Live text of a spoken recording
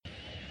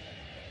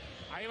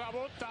Ahí va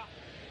Bota,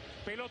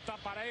 pelota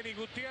para Eric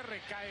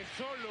Gutiérrez, cae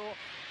solo,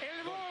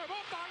 el gol,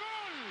 Bota,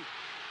 gol.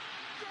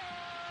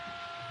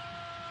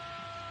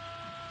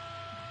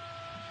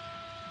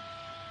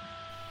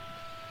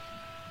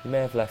 You may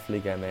have left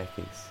LigaMX,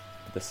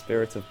 but the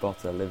spirit of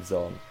Botta lives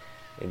on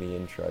in the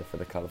intro for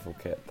the Colourful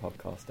Kit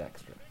podcast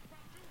extra.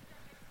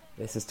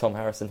 This is Tom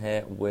Harrison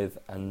here with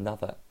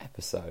another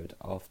episode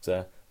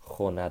after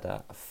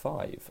Jornada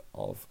 5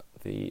 of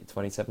the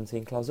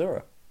 2017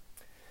 Clausura.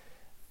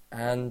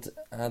 And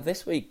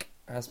this week,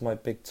 as my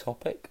big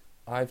topic,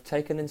 I've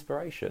taken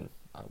inspiration.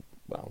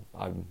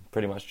 I'm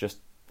pretty much just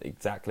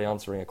exactly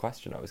answering a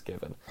question I was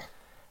given.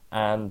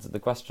 And the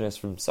question is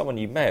from someone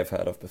you may have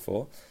heard of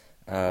before.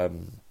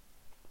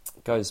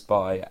 Goes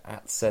by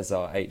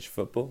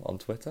 @CesarHFootball on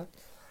Twitter.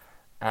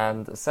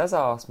 And Cesar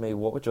asked me,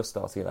 what would your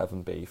starting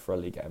 11 be for a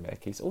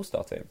LigaMX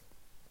All-Star team?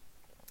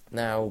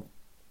 Now,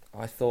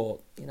 I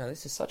thought,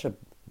 this is such a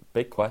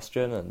big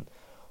question and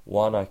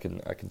one I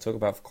can talk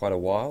about for quite a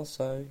while.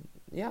 So,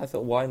 I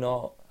thought, why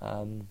not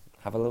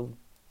have a little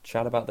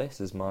chat about this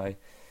as my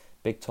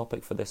big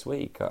topic for this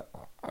week.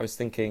 I was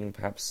thinking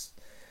perhaps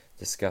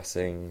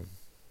discussing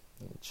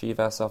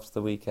Chivas after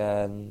the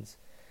weekend.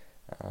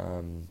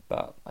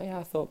 But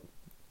I thought,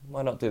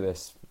 why not do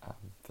this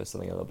for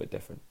something a little bit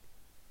different?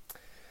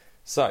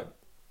 So,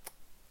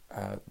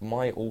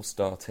 my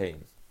all-star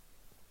team,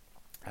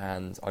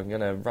 and I'm going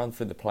to run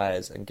through the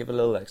players and give a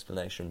little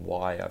explanation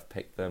why I've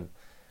picked them,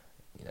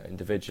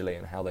 individually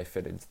and how they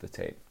fit into the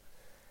team.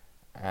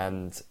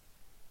 And,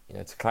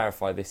 to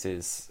clarify, this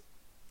is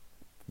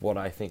what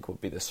I think would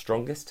be the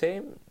strongest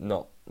team,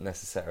 not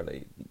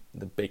necessarily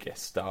the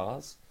biggest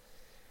stars.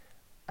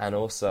 And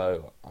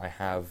also, I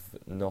have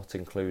not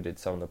included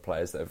some of the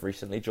players that have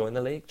recently joined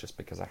the league, just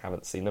because I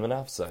haven't seen them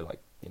enough. So,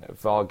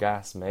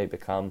 Vargas may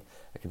become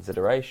a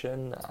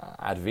consideration.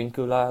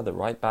 Advíncula, the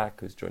right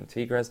back who's joined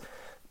Tigres,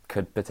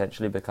 could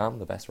potentially become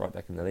the best right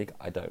back in the league.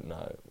 I don't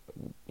know.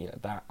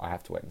 That I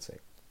have to wait and see.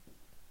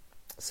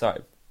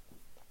 So,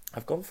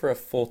 I've gone for a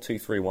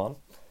 4-2-3-1,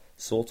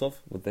 sort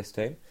of, with this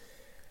team.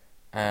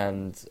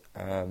 And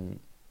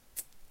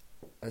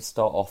let's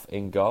start off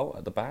in goal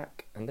at the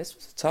back. And this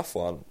was a tough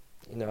one.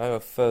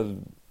 For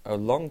a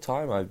long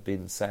time I've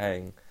been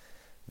saying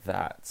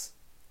that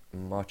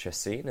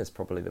Marchesín is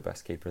probably the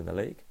best keeper in the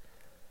league.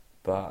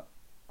 But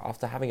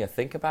after having a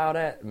think about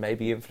it,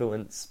 maybe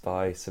influenced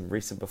by some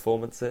recent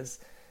performances,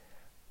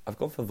 I've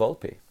gone for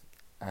Volpi.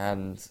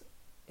 And,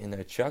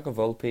 Thiago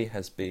Volpi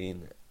has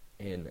been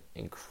in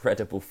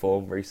incredible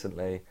form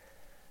recently.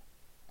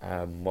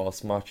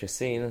 Whilst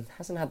Marchesín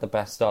hasn't had the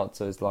best start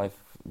to his life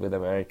with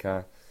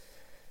America.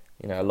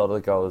 A lot of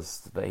the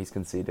goals that he's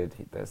conceded,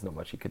 there's not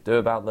much he could do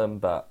about them,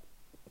 but,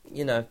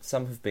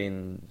 some have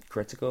been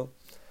critical.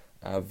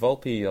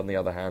 Volpi, on the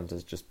other hand,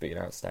 has just been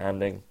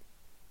outstanding.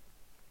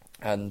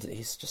 And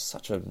he's just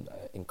such an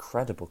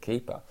incredible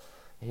keeper.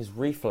 His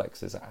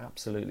reflexes are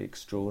absolutely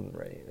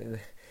extraordinary.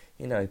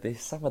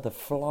 Some of the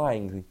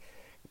flying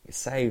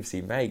saves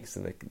he makes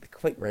and the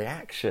quick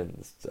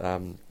reactions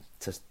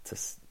to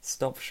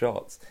stop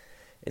shots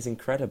is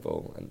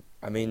incredible. And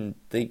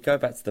they go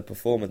back to the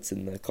performance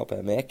in the Copa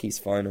MX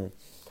final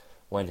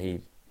when he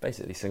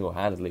basically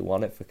single-handedly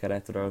won it for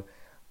Querétaro.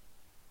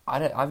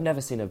 I've never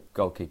seen a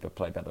goalkeeper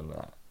play better than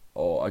that,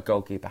 or a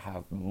goalkeeper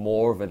have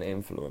more of an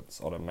influence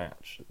on a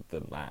match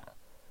than that.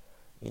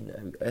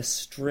 A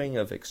string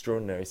of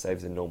extraordinary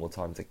saves in normal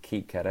time to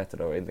keep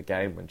Querétaro in the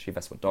game when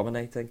Chivas were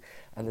dominating,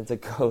 and then to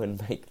go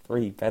and make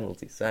 3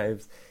 penalty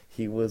saves.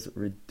 He was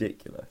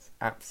ridiculous,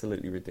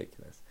 absolutely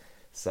ridiculous.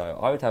 So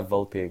I would have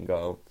Volpi in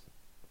goal.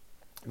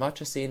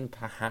 Marchesín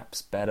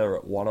perhaps better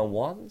at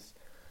one-on-ones,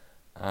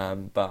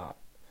 but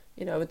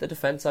with the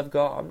defence I've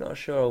got, I'm not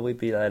sure we'd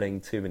be letting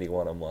too many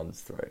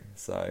one-on-ones through.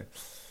 So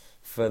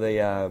for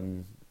the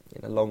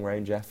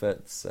long-range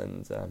efforts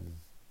and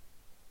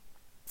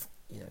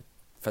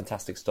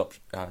fantastic shot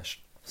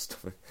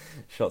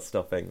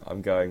stopping,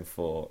 I'm going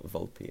for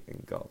Volpi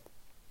in goal.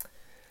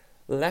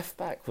 Left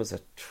back was a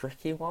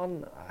tricky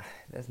one.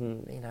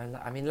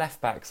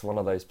 Left back's one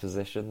of those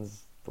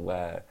positions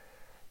where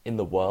in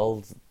the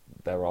world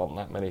there aren't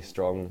that many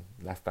strong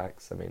left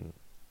backs.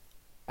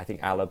 I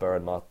think Alaba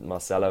and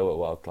Marcelo are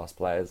world-class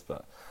players,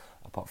 but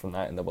apart from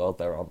that, in the world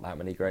there aren't that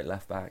many great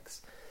left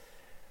backs.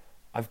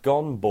 I've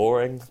gone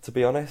boring, to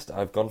be honest.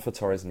 I've gone for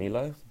Torres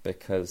Nilo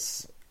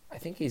because I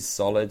think he's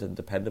solid and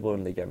dependable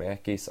in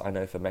LigaMX. I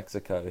know for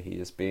Mexico he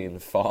has been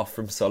far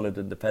from solid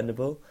and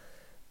dependable,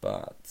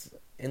 but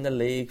in the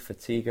league for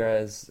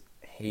Tigres,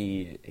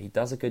 he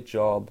does a good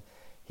job.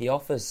 He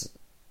offers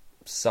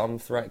some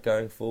threat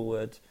going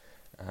forward.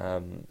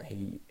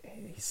 He's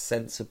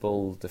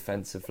sensible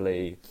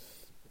defensively.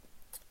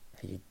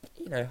 He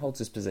holds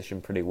his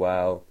position pretty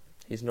well.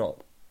 He's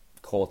not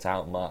caught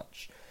out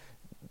much.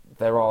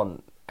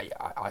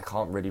 I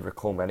can't really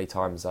recall many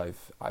times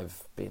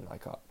I've been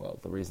like,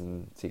 the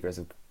reason Tigres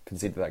have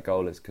conceded that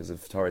goal is because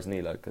of Torres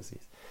Nilo, because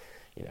he's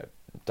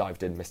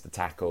dived in, missed a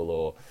tackle,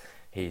 or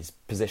his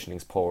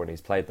positioning's poor and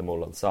he's played them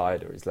all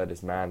onside, or he's let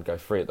his man go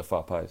free at the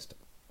far post.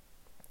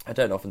 I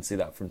don't often see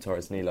that from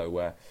Torres Nilo,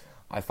 where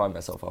I find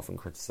myself often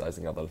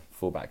criticising other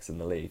fullbacks in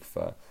the league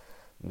for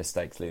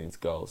mistakes leading to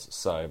goals.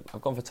 So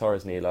I've gone for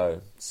Torres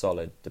Nilo,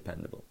 solid,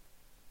 dependable.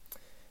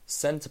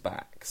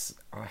 Centre-backs,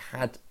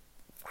 I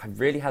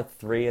really had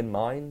 3 in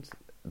mind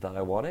that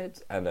I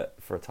wanted, and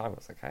for a time I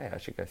was like, hey, I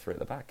should go 3 at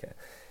the back here.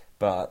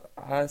 But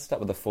I stuck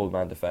with the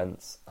full-man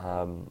defence,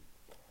 and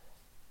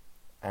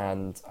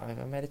I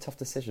made a tough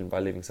decision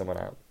by leaving someone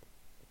out.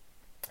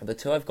 The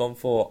 2 I've gone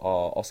for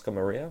are Oscar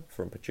Maria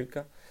from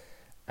Pachuca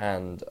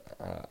and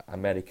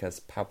America's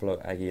Pablo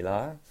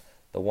Aguilar.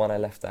 The one I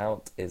left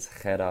out is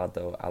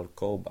Gerardo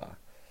Alcoba.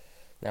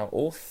 Now,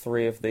 all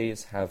 3 of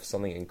these have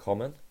something in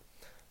common,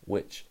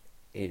 which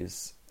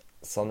is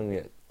something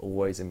that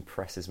always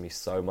impresses me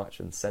so much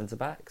in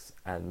centre-backs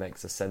and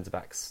makes a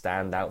centre-back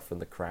stand out from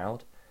the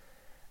crowd,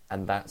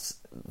 and that's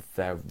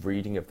their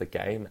reading of the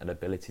game and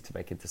ability to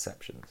make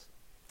interceptions.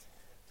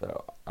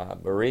 So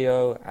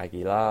Murillo,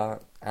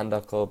 Aguilar, and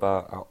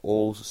Alcoba are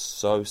all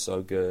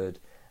so good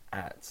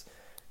at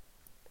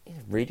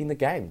reading the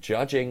game,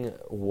 judging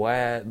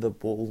where the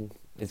ball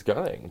is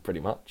going, pretty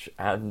much,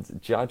 and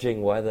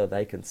judging whether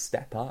they can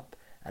step up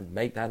and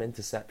make that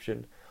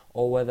interception,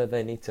 or whether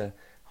they need to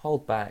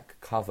hold back,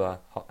 cover,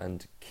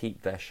 and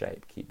keep their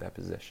shape, keep their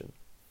position.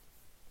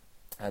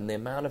 And the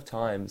amount of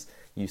times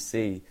you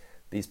see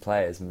these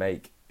players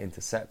make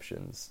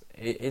interceptions,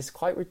 it is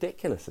quite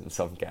ridiculous in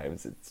some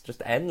games. It's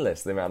just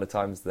endless, the amount of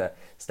times they're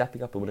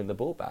stepping up and winning the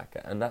ball back.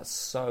 And that's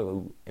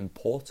so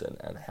important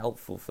and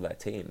helpful for their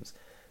teams,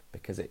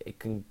 because it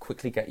can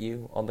quickly get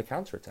you on the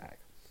counter-attack.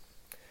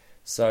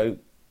 So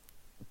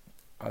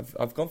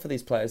I've gone for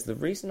these players. The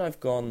reason I've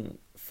gone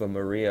for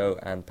Murillo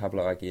and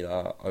Pablo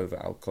Aguilar over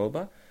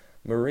Alcoba,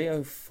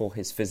 Murillo for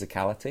his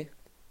physicality.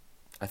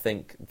 I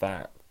think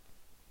that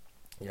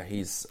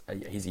he's a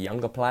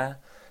younger player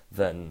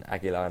than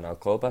Aguilar and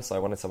Alcoba, so I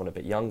wanted someone a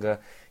bit younger.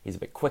 He's a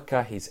bit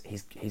quicker.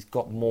 He's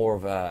got more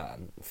of a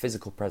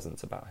physical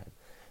presence about him.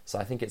 So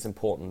I think it's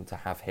important to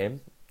have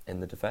him in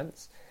the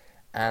defence.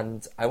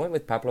 And I went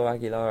with Pablo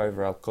Aguilar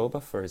over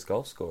Alcoba for his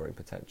goal-scoring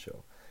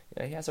potential.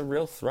 He has a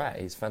real threat.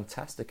 He's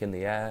fantastic in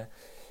the air.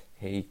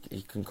 He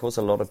can cause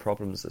a lot of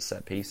problems at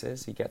set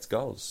pieces. He gets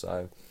goals.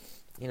 So,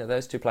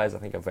 those 2 players I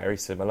think are very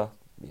similar.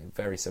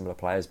 Very similar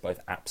players, both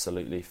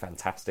absolutely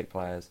fantastic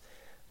players.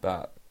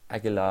 But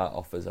Aguilar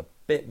offers a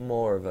bit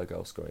more of a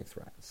goal-scoring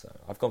threat. So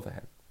I've gone for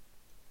him.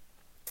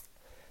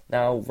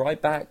 Now,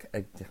 right back,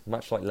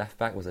 much like left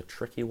back, was a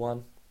tricky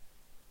one.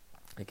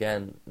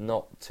 Again,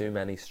 not too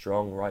many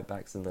strong right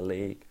backs in the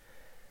league.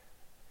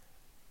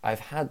 I've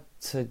had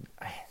to...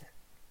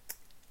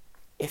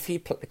 If he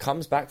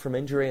comes back from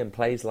injury and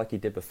plays like he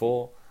did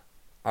before,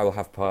 I will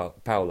have Paul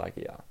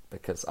Aguilar,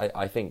 because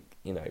I think,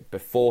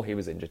 before he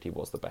was injured, he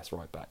was the best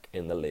right back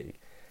in the league.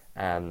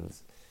 And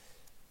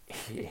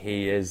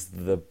he is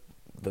the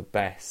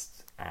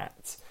best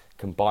at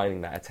combining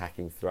that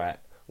attacking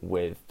threat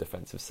with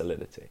defensive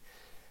solidity.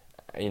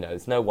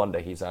 It's no wonder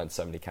he's earned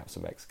so many caps for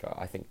Mexico.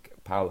 I think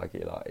Paul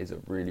Aguilar is a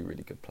really,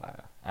 really good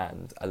player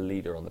and a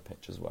leader on the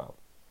pitch as well.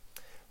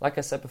 Like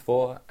I said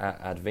before,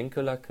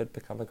 Advíncula could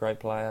become a great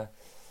player.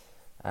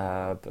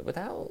 But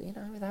without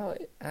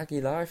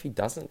Aguilar, if he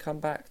doesn't come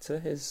back to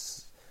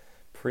his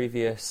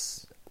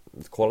previous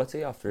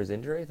quality after his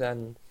injury,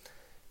 then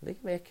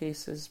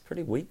LigaMX is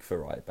pretty weak for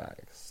right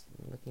backs.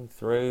 Looking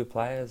through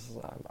players,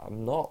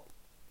 I'm not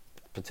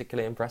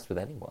particularly impressed with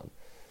anyone,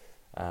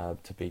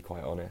 to be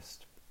quite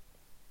honest.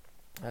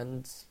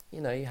 And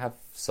you have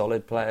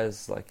solid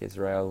players like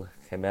Israel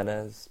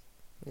Jimenez.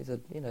 He's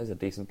a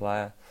decent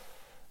player.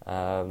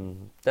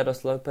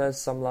 Dedos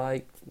Lopez, some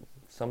like,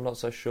 some not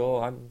so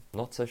sure. I'm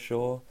not so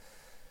sure.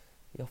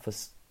 He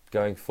offers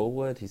going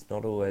forward. He's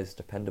not always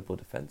dependable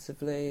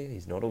defensively.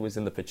 He's not always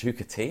in the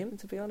Pachuca team,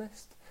 to be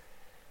honest.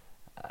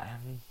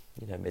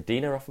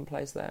 Medina often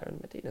plays there,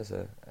 and Medina's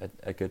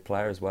a good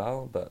player as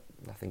well, but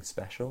nothing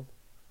special.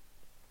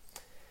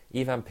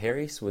 Ivan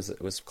Pérez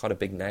was quite a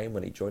big name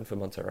when he joined for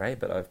Monterrey,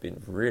 but I've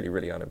been really,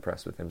 really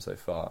unimpressed with him so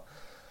far.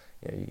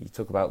 You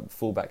talk about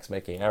fullbacks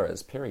making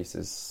errors. Pérez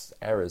is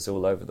errors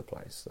all over the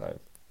place. So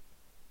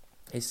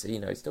he's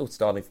still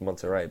starting for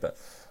Monterrey, but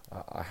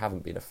I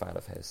haven't been a fan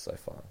of his so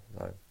far.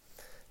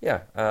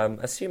 So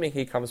assuming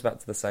he comes back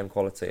to the same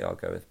quality, I'll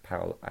go with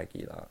Paul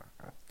Aguilar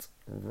at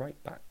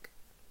right back.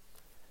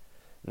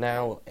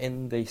 Now,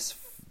 in this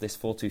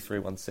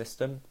 4-2-3-1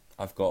 system,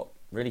 I've got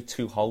really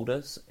 2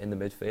 holders in the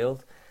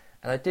midfield,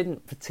 and I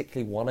didn't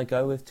particularly want to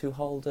go with 2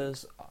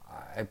 holders.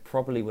 I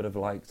probably would have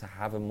liked to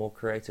have a more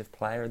creative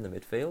player in the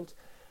midfield,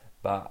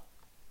 but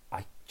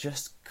I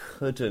just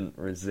couldn't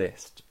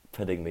resist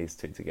putting these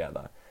 2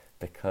 together,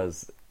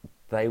 because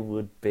they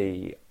would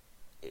be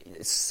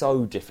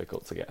so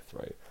difficult to get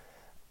through.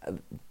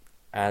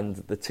 And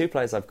the 2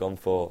 players I've gone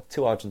for,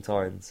 2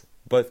 Argentines,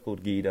 both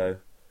called Guido.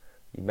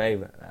 You may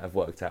have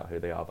worked out who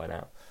they are by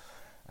now.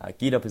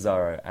 Guido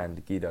Pizarro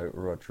and Guido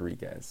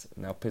Rodriguez.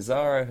 Now,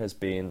 Pizarro has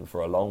been, for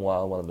a long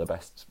while, one of the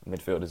best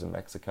midfielders in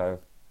Mexico.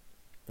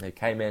 He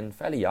came in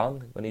fairly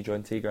young when he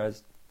joined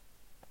Tigres.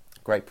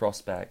 Great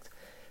prospect.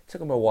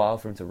 Took him a while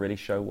for him to really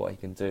show what he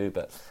can do,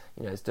 but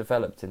he's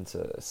developed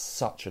into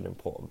such an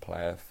important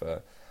player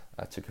for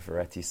Tuca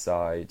Ferretti's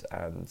side,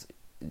 and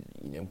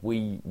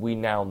we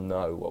now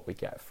know what we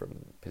get from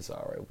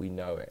Pizarro. We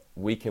know it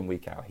week in,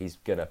 week out. He's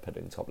gonna put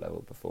in top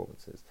level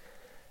performances.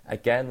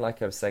 Again,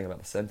 like I was saying about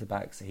the centre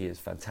backs, he is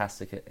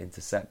fantastic at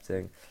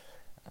intercepting.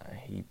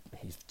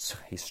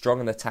 He's strong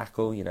in the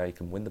tackle. He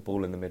can win the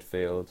ball in the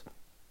midfield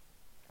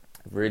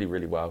really,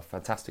 really well.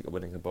 Fantastic at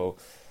winning the ball,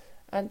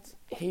 and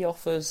he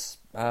offers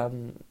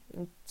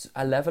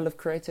a level of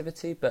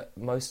creativity. But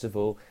most of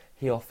all,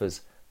 he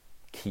offers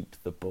keep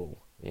the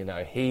ball.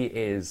 He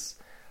is,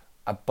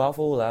 above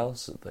all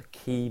else, the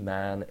key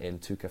man in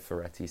Tuca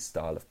Ferretti's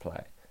style of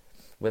play.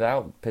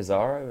 Without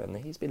Pizarro, and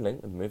he's been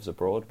linked with moves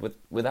abroad,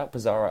 without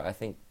Pizarro, I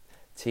think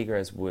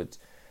Tigres would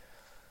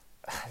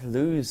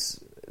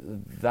lose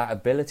that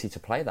ability to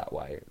play that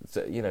way.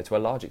 To a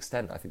large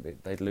extent, I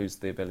think they'd lose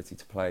the ability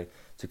to play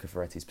Tuca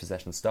Ferretti's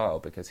possession style,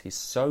 because he's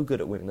so good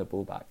at winning the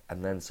ball back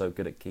and then so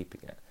good at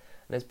keeping it.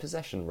 And his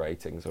possession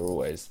ratings are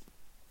always,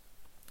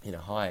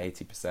 high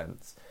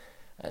 80%.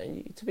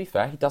 To be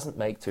fair, he doesn't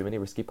make too many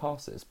risky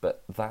passes,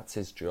 but that's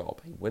his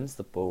job. He wins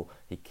the ball,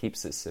 he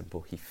keeps it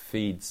simple, he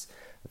feeds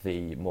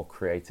the more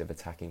creative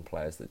attacking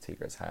players that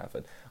Tigres have,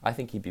 and I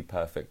think he'd be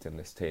perfect in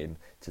this team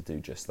to do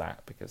just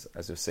that, because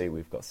as you'll see,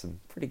 we've got some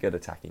pretty good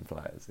attacking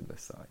players in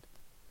this side.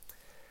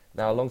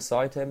 Now,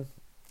 alongside him,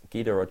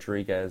 Guido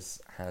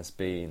Rodriguez has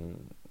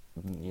been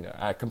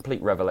a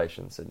complete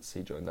revelation since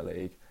he joined the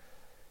league.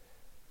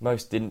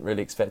 Most didn't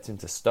really expect him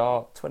to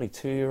start.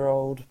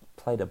 22-year-old,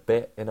 played a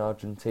bit in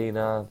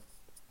Argentina.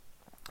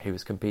 He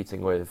was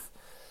competing with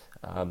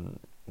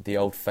the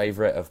old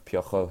favourite of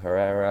Piojo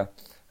Herrera,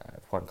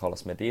 Juan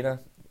Carlos Medina,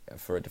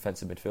 for a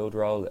defensive midfield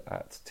role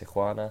at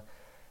Tijuana.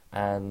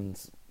 And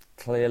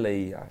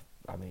clearly,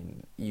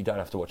 you don't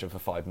have to watch him for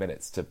 5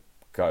 minutes to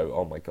go,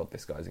 oh my God,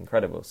 this guy's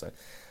incredible. So,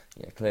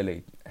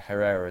 clearly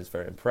Herrera is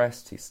very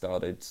impressed. He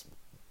started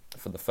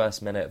for the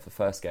first minute of the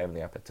first game in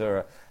the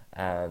Apertura,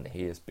 and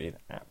he has been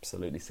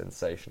absolutely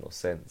sensational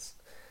since.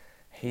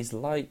 He's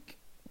like,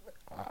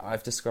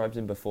 I've described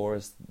him before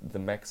as the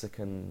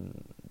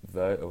Mexican,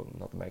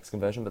 not the Mexican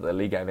version, but the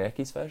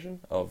LigaMX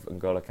version of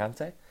N'Golo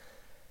Kante,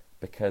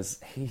 because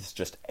he's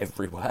just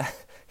everywhere.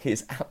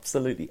 He's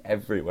absolutely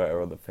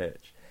everywhere on the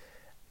pitch.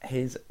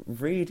 His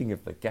reading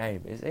of the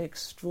game is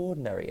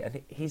extraordinary,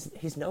 and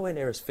he's nowhere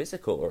near as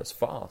physical or as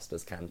fast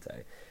as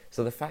Kante.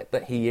 So the fact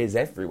that he is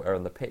everywhere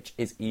on the pitch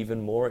is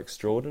even more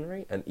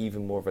extraordinary and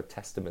even more of a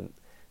testament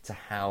to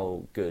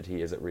how good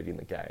he is at reading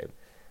the game.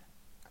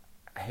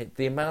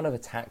 The amount of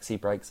attacks he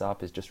breaks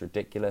up is just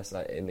ridiculous.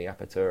 In the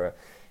Apertura,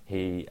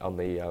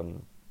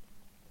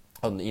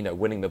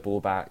 winning the ball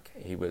back,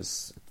 he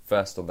was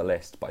first on the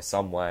list by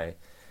some way.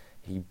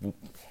 He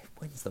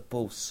wins the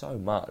ball so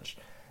much,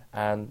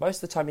 and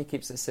most of the time he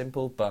keeps it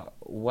simple. But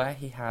where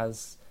he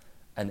has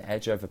an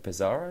edge over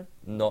Pizarro,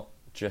 not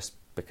just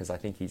because I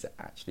think he's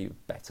actually a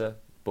better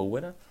ball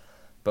winner,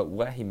 but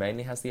where he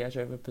mainly has the edge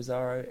over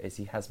Pizarro is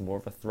he has more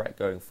of a threat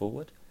going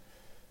forward.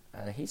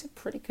 He's a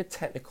pretty good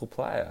technical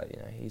player.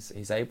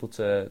 He's able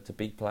to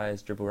beat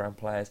players, dribble around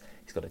players.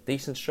 He's got a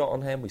decent shot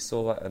on him. We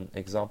saw an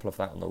example of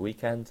that on the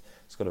weekend.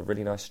 He's got a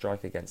really nice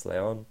strike against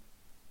Leon.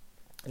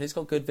 And he's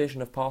got good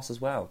vision of pass as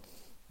well.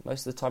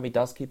 Most of the time he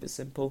does keep it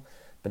simple,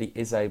 but he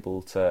is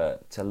able to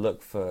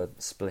look for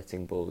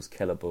splitting balls,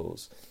 killer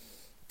balls.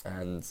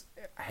 And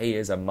he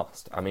is a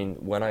must.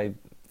 When I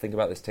think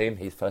about this team,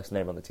 he's first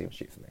name on the team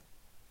sheet for me.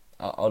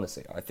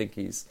 Honestly, I think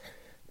he's...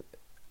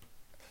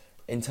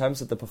 In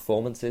terms of the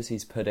performances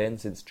he's put in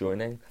since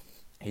joining,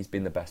 he's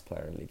been the best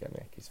player in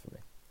LigaMX for me.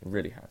 He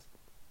really has.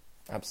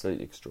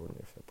 Absolutely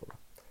extraordinary footballer.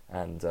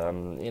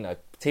 And,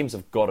 teams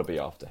have got to be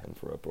after him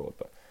for abroad,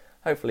 but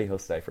hopefully he'll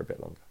stay for a bit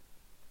longer.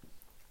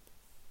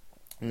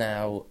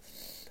 Now,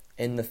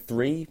 in the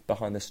three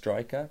behind the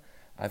striker,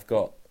 I've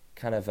got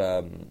kind of,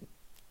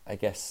 I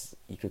guess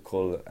you could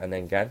call it an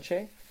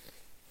enganche,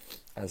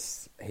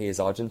 as he is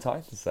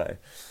Argentine, so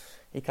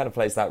he kind of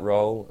plays that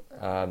role.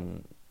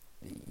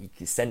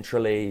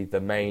 Centrally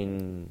the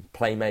main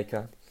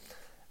playmaker,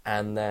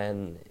 and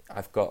then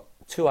I've got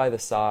two either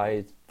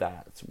side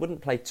that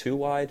wouldn't play too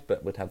wide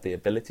but would have the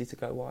ability to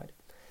go wide.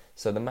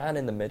 So the man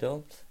in the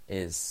middle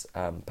is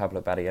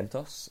Pablo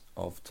Barrientos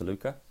of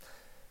Toluca.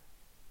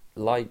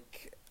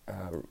 Like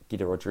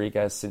Guido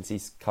Rodriguez, since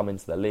he's come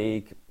into the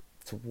league,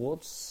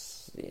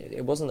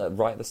 it wasn't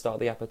right at the start of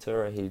the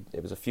Apertura.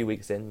 It was a few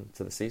weeks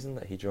into the season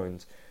that he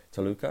joined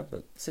Toluca,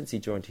 but since he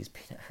joined, he's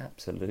been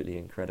absolutely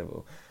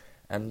incredible.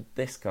 And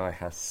this guy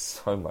has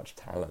so much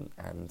talent,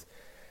 and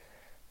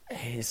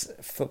his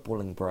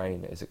footballing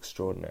brain is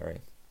extraordinary.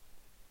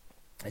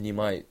 And you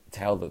might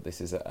tell that this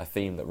is a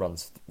theme that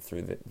runs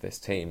through this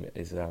team,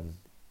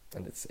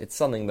 and it's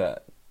something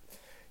that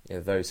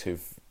those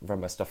who've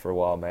run my stuff for a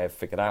while may have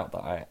figured out,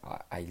 that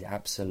I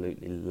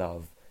absolutely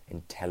love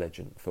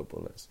intelligent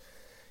footballers.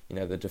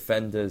 The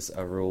defenders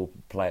are all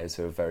players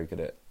who are very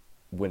good at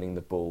winning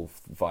the ball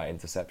via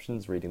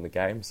interceptions, reading the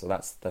game, so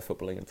that's their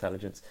footballing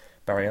intelligence.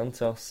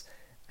 Barrientos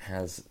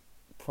has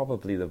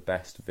probably the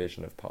best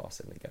vision of pass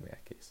in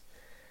LigaMX.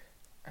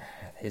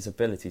 His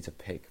ability to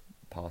pick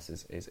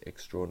passes is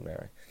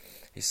extraordinary.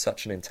 He's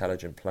such an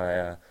intelligent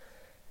player.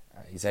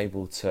 He's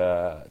able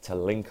to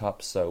link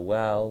up so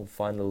well,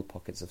 find little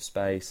pockets of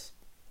space,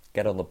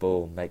 get on the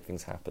ball, make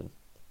things happen.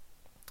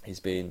 He's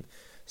been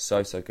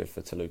so good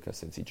for Toluca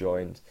since he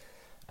joined,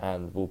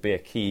 and will be a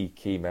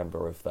key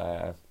member of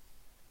their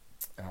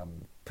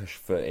push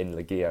for in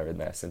Liga in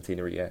their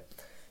centenary year.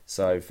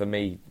 So for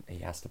me, he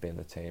has to be in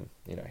the team.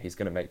 You know, he's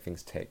going to make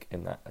things tick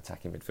in that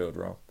attacking midfield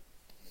role.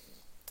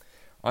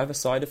 Either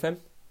side of him,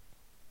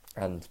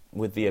 and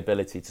with the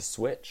ability to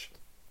switch,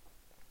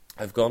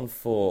 I've gone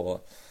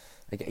for,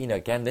 you know,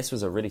 again, this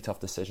was a really tough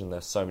decision.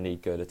 There's so many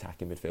good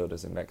attacking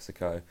midfielders in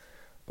Mexico.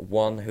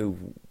 One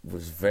who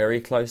was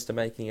very close to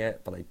making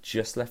it, but they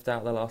just left out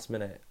at the last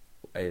minute,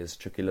 is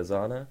Chucky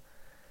Lozano,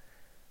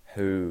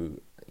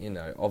 who, you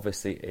know,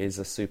 obviously is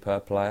a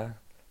superb player,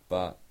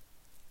 but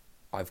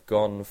I've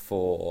gone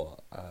for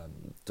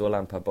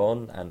Dorlan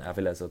Pabon and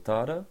Aviles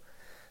Hurtado.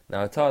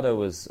 Now, Hurtado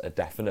was a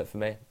definite for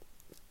me.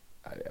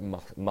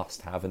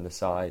 Must have in the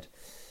side.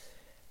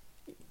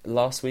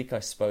 Last week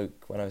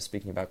when I was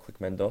speaking about Quick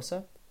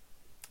Mendoza,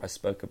 I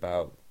spoke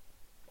about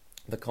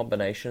the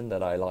combination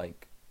that I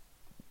like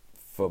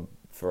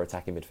for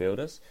attacking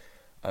midfielders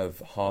of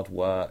hard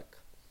work,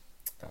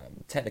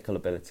 technical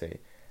ability,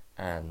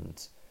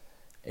 and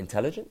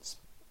intelligence.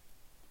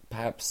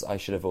 Perhaps I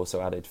should have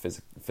also added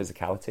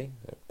physicality,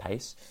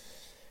 pace.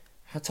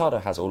 Hurtado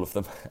has all of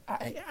them.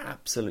 He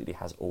absolutely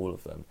has all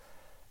of them.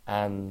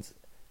 And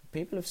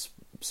people have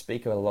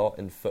speak a lot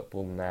in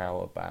football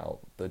now about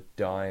the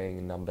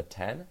dying number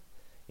 10.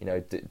 You know,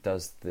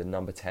 does the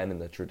number 10 in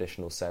the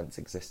traditional sense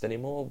exist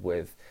anymore,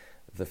 with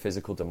the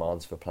physical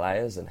demands for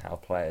players and how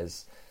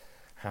players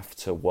have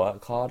to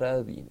work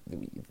harder?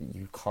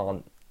 You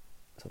can't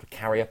sort of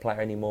carry a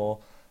player anymore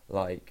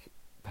like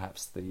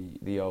perhaps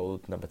the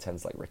old number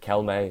 10s like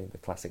Riquelme, the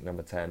classic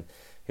number 10,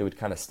 who would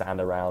kind of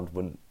stand around,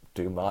 wouldn't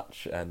do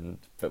much,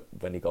 but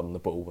when he got on the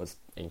ball was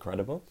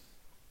incredible.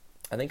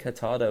 I think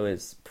Hurtado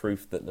is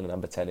proof that the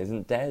number 10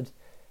 isn't dead,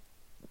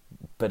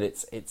 but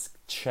it's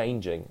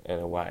changing in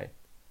a way.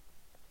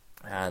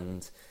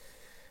 And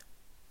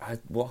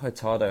what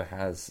Hurtado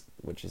has,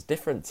 which is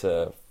different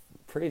to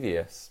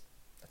previous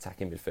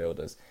attacking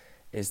midfielders,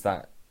 is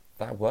that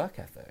work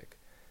ethic.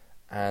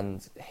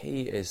 And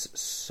he is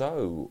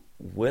so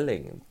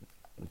willing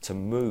to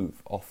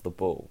move off the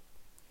ball.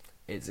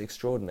 It's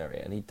extraordinary.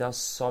 And he does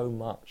so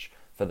much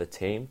for the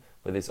team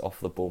with his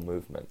off-the-ball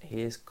movement.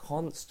 He is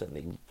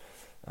constantly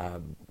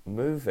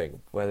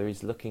moving, whether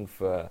he's looking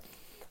for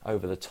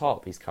over the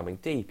top, he's coming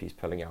deep, he's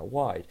pulling out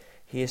wide.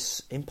 He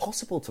is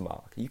impossible to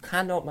mark. You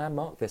cannot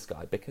man-mark this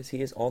guy because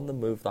he is on the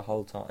move the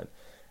whole time.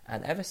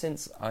 And ever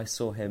since I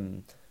saw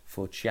him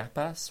for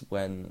Chiapas,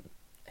 when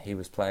he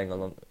was playing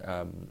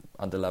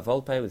under La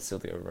Volpe with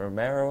Silvio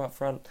Romero up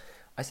front,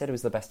 I said he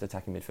was the best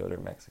attacking midfielder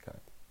in Mexico.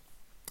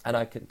 And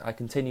I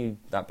continue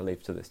that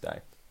belief to this day.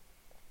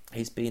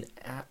 He's been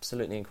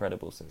absolutely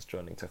incredible since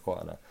joining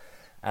Tijuana.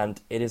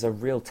 And it is a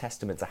real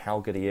testament to how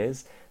good he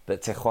is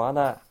that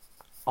Tijuana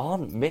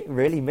aren't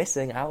really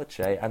missing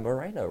Alche and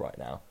Moreno right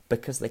now,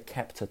 because they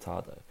kept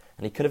Hurtado.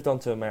 And he could have gone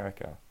to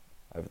America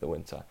over the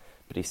winter,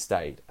 but he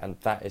stayed. And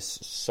that is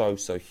so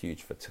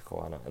huge for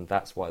Tijuana. And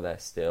that's why they're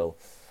still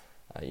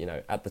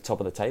at the top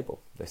of the table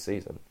this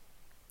season.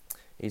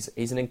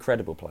 He's an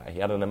incredible player. He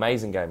had an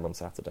amazing game on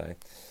Saturday,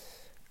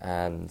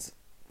 and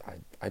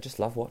I just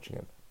love watching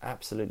him.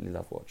 Absolutely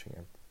love watching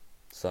him.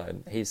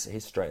 So he's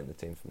straight in the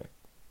team for me.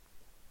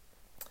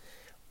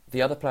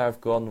 The other player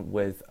I've gone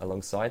with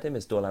alongside him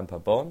is Dorlan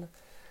Pabon.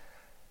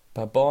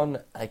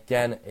 Pabon,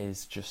 again,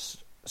 is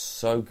just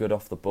so good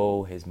off the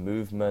ball. His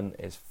movement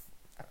is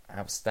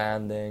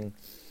outstanding.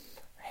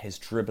 His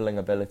dribbling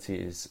ability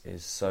is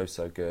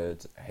so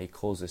good. He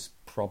causes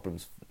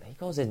problems. He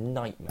causes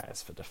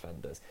nightmares for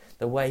defenders.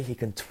 The way he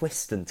can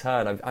twist and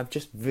turn. I'm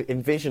just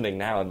envisioning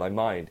now in my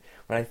mind,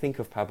 when I think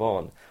of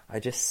Pabon, I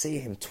just see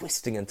him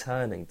twisting and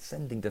turning,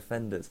 sending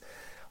defenders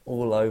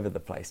all over the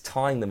place,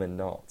 tying them in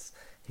knots.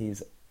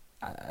 He's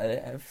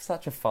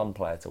such a fun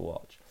player to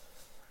watch.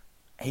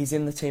 He's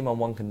in the team on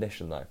one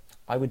condition, though.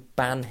 I would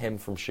ban him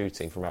from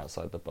shooting from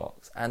outside the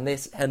box. And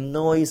this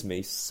annoys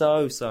me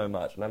so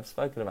much. And I've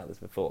spoken about this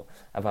before,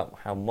 about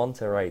how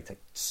Monterrey take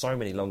so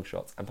many long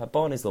shots. And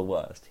Pabon is the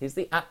worst. He's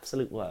the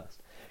absolute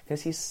worst.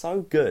 Because he's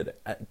so good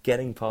at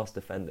getting past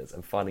defenders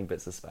and finding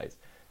bits of space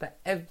that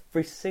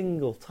every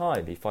single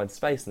time he finds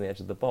space on the edge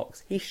of the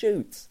box, he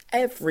shoots.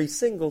 Every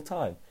single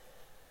time.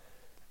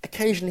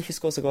 Occasionally he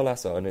scores a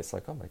golazo and it's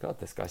like, oh my god,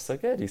 this guy's so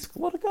good,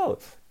 what a goal.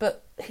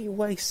 But he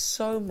wastes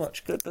so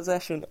much good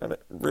possession and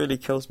it really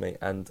kills me.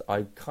 And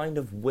I kind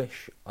of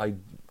wish I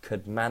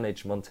could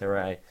manage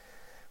Monterrey.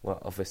 Well,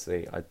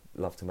 obviously I'd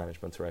love to manage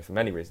Monterrey for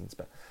many reasons,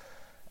 but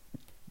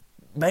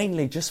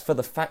mainly just for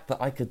the fact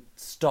that I could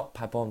stop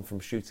Pabon from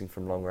shooting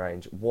from long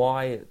range.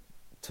 Why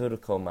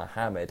Turco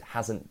Mohamed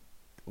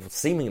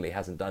seemingly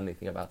hasn't done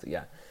anything about it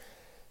yet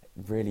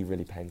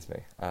really pains me.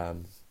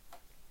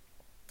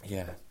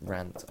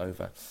 Rant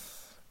over.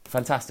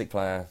 fantastic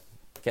player.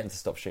 Getting to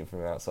stop shooting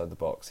from outside the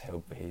box,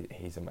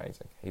 he's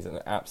amazing. He's an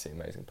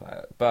absolutely amazing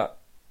player. But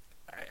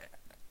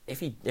if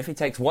he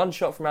takes one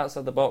shot from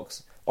outside the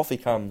box, off he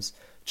comes.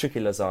 Chucky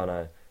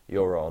Lozano,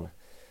 you're on,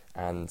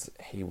 and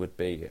he would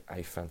be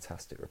a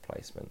fantastic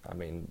replacement. I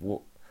mean,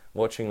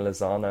 watching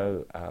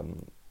Lozano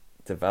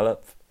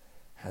develop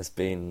has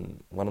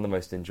been one of the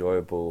most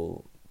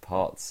enjoyable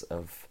parts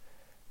of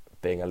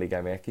being a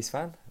LigaMX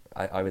fan.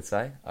 I would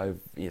say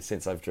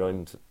since I've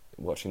joined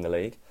watching the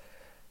league.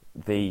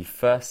 The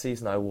first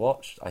season I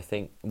watched, I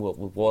think,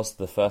 was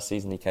the first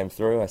season he came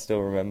through. I still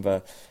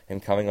remember him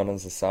coming on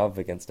as a sub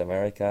against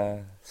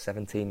America,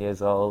 17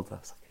 years old. I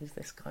was like, who's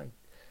this guy?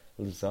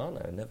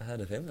 Lozano, never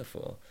heard of him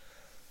before.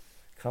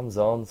 Comes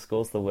on,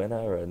 scores the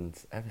winner, and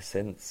ever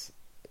since,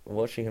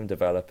 watching him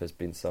develop has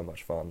been so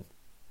much fun.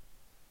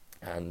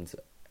 And,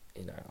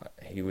 you know,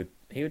 he would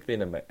be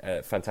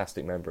a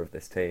fantastic member of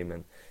this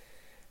team,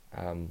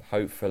 and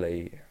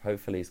hopefully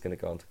he's going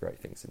to go on to great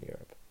things in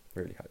Europe.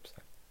 Really hope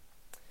so.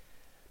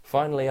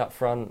 Finally, up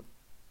front,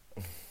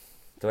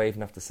 do I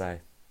even have to say?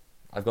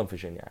 I've gone for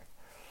Gignac.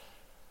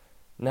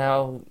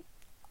 Now,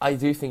 I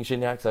do think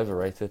Gignac's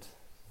overrated,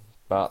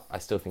 but I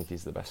still think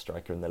he's the best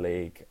striker in the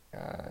league.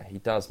 He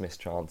does miss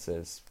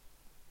chances,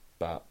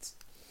 but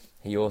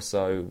he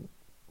also,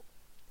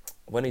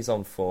 when he's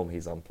on form,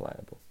 he's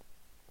unplayable.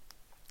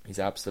 He's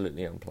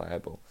absolutely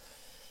unplayable.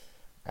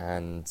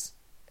 And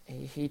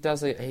he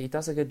does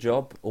a good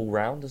job all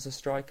round as a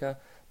striker,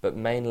 but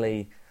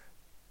mainly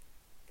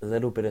a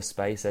little bit of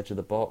space, edge of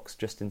the box,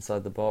 just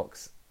inside the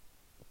box,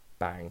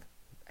 bang.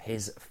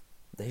 His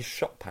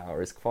shot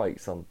power is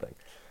quite something,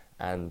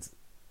 and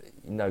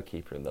no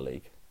keeper in the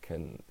league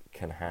can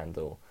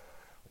handle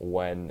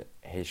when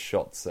his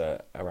shots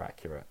are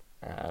accurate.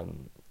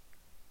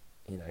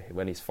 You know,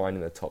 when he's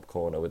finding the top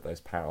corner with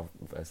those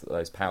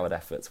powered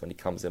efforts, when he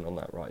comes in on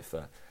that right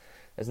foot,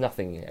 there's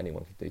nothing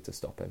anyone can do to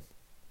stop him.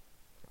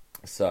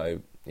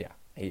 So yeah,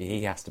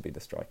 he has to be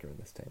the striker in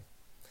this team.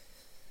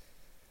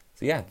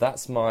 So yeah,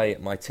 that's my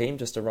team.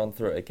 Just to run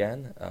through it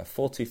again: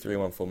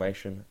 4-2-3-1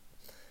 formation.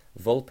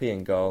 Volpe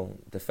in goal.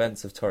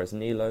 Defense of Torres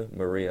Nilo,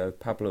 Murillo,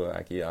 Pablo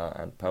Aguilar,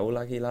 and Paul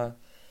Aguilar.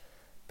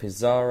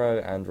 Pizarro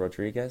and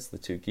Rodriguez, the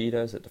two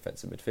Guidos at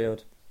defensive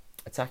midfield.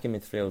 Attacking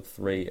midfield,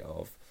 three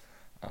of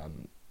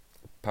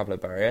Pablo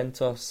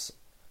Barrientos,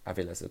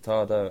 Aviles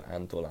Hurtado,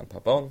 and Dorlan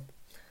Pabon.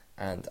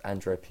 And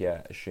Andre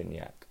Pierre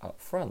Gignac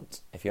up front.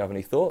 If you have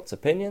any thoughts,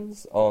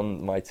 opinions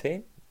on my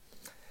team,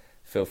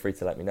 feel free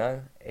to let me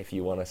know. If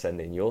you want to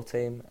send in your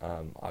team,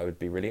 I would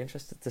be really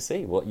interested to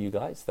see what you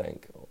guys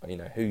think. You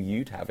know, who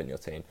you'd have in your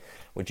team.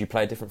 Would you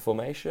play a different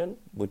formation?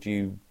 Would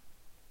you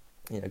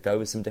go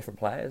with some different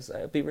players?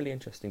 It'd be really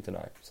interesting to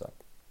know. So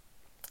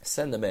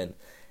send them in.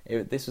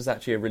 This was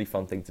actually a really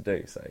fun thing to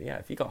do. So yeah,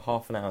 if you got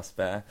half an hour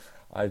spare,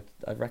 I'd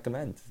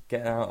recommend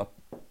get out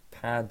a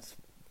pad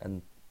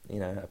and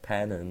a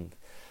pen and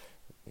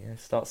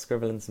start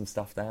scribbling some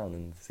stuff down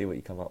and see what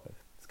you come up with.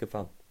 It's good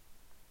fun.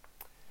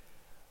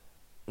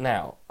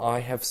 Now, I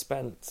have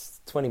spent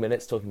 20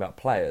 minutes talking about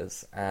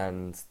players,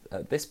 and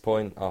at this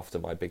point, after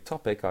my big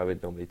topic, I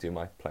would normally do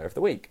my player of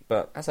the week.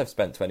 But as I've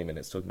spent 20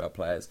 minutes talking about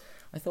players,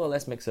 I thought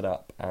let's mix it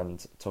up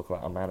and talk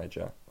about our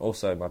manager.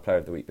 Also, my player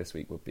of the week this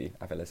week would be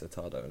Aviles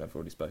Hurtado, and I've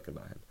already spoken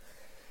about him.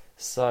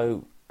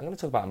 So I'm going to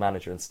talk about a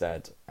manager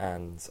instead,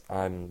 and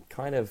I'm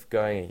kind of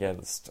going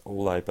against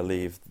all I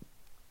believe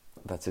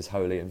that is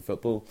holy in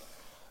football,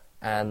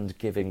 and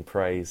giving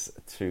praise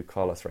to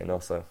Carlos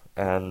Reynoso.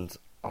 And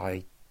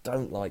I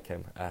don't like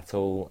him at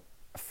all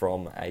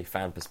from a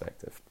fan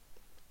perspective.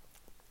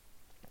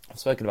 I've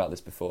spoken about this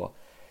before.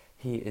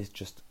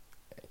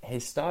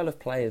 His style of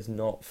play is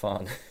not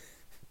fun.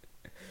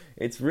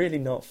 It's really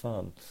not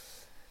fun.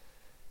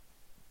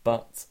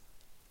 But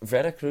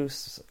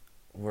Veracruz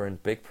were in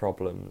big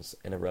problems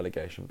in a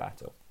relegation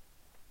battle,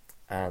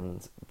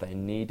 and they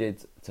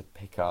needed to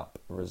pick up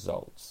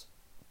results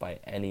by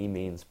any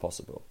means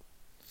possible.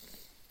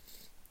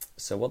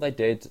 So what they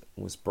did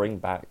was bring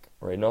back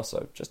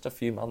Reynoso just a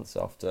few months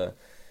after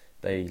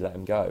they let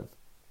him go.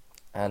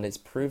 And it's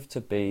proved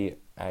to be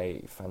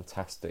a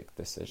fantastic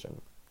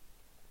decision.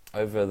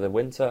 Over the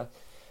winter,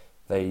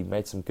 they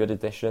made some good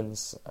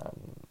additions.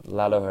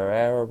 Lalo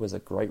Herrera was a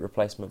great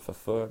replacement for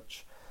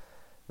Furch.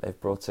 They've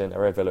brought in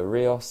Arevalo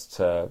Rios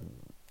to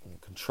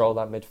control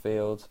that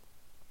midfield.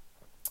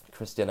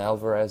 Christian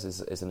Alvarez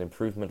is an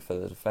improvement for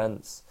the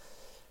defence.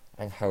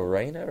 Angel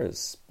Reyna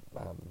has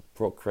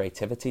brought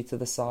creativity to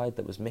the side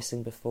that was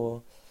missing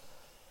before.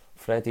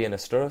 Freddy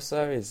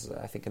Nostrosa is,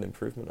 I think, an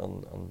improvement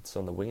on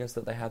some of the wingers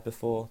that they had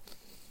before.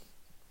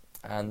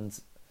 And,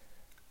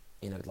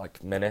 like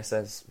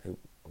Meneses, who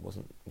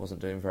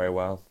wasn't doing very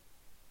well.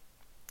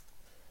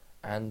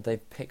 And they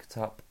picked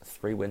up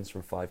 3 wins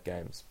from 5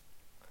 games.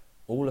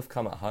 All have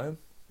come at home,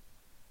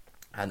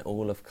 and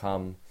all have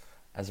come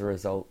as a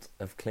result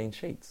of clean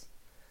sheets.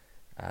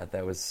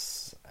 There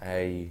was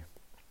a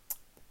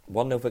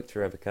 1-0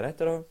 victory over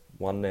Querétaro,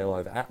 1-0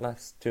 over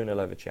Atlas, 2-0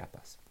 over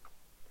Chiapas.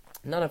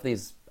 None of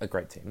these are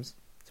great teams,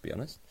 to be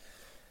honest.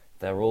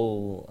 They're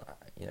all,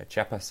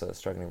 Chiapas are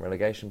struggling in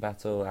relegation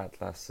battle.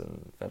 Atlas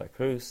and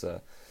Veracruz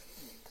are,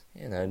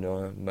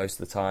 most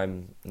of the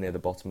time near the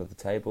bottom of the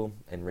table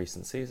in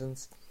recent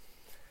seasons.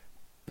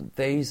 But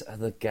these are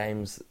the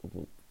games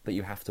that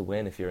you have to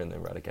win if you're in the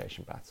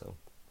relegation battle.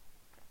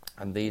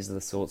 And these are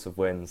the sorts of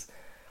wins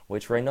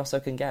which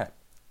Reynoso can get.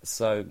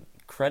 So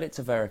credit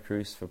to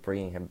Veracruz for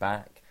bringing him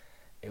back.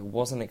 It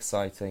wasn't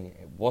exciting.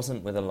 It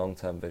wasn't with a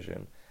long-term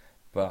vision.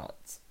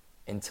 But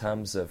in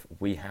terms of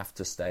we have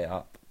to stay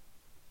up,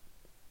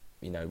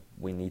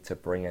 we need to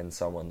bring in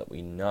someone that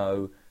we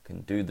know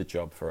can do the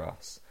job for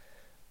us.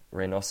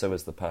 Reynoso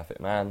is the perfect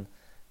man.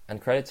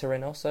 And credit to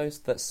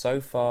Reynoso that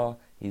so far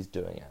he's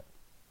doing it.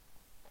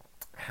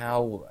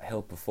 How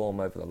he'll perform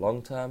over the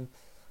long term,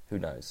 who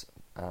knows?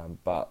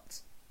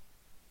 But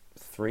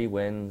 3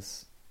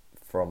 wins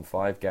from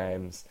 5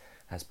 games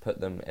has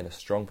put them in a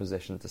strong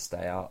position to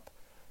stay up.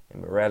 In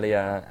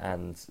Morelia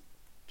and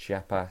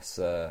Chiapas,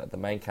 the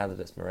main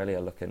candidates, Morelia,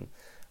 looking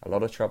a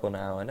lot of trouble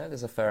now. I know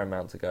there's a fair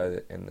amount to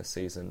go in the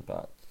season,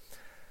 but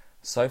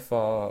so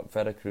far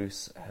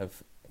Veracruz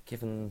have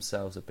given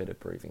themselves a bit of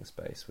breathing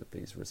space with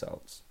these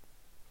results.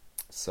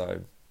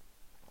 So,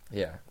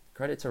 yeah,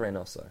 credit to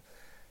Reynoso.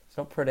 It's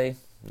not pretty,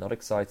 not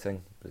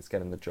exciting, but it's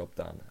getting the job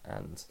done.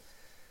 And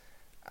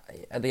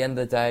at the end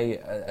of the day,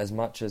 as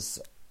much as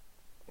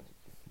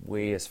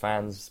we as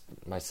fans,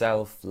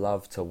 myself,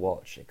 love to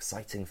watch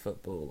exciting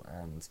football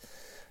and,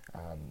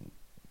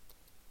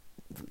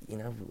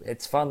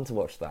 it's fun to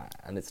watch that.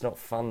 And it's not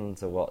fun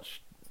to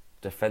watch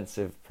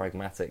defensive,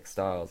 pragmatic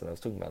styles. And I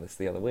was talking about this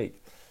the other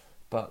week.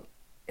 But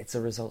it's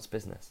a results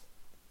business.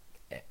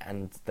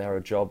 And there are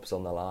jobs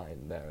on the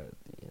line. There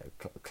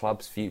are,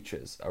 clubs'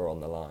 futures are on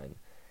the line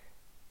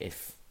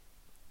if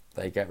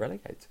they get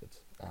relegated.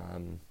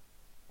 And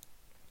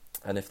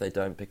if they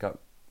don't pick up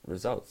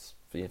results.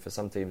 For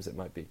some teams it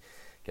might be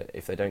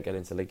if they don't get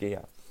into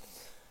Liga.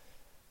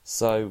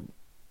 So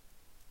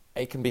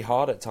it can be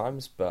hard at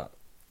times, but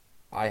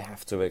I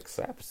have to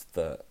accept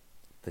that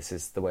this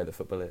is the way the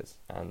football is.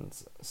 And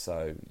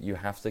so you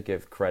have to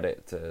give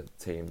credit to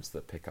teams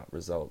that pick up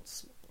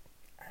results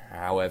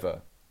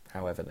however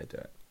they do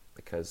it.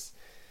 Because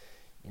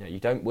you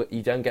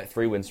don't get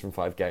 3 wins from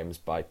 5 games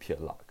by pure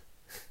luck.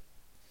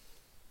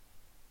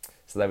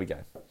 So there we go.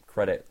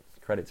 Credit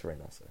to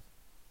Reynoso.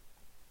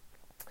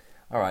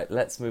 Alright,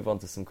 let's move on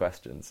to some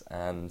questions.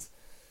 And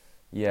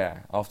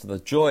yeah, after the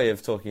joy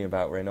of talking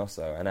about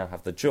Reynoso, I now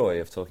have the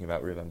joy of talking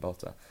about Ruben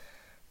Bota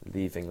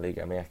leaving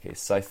LigaMX.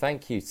 So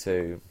thank you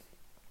to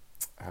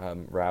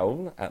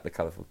Raul at the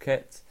Colourful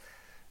Kit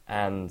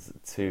and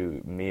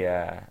to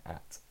Mia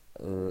at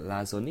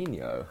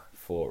Lazonino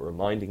for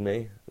reminding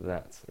me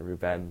that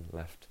Ruben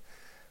left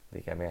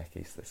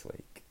LigaMX this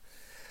week.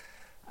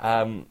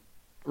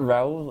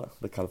 Raul,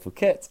 the Colourful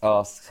Kit,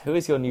 asks, who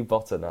is your new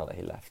Bota now that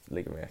he left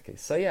LigaMX?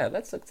 So yeah,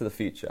 let's look to the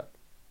future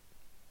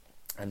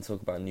and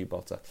talk about a new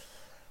Bota.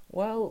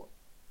 Well,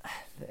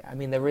 I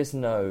mean, there is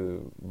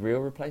no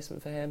real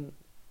replacement for him,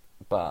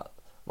 but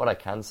what I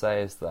can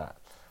say is that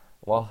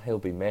while he'll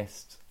be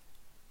missed,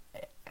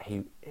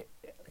 I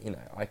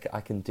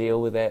can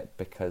deal with it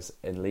because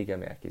in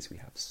LigaMX we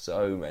have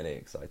so many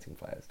exciting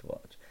players to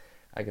watch.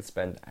 I could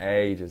spend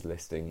ages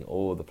listing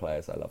all the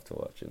players I love to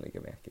watch in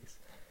LigaMX.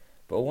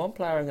 But one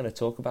player I'm going to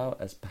talk about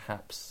as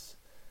perhaps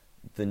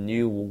the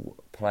new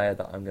player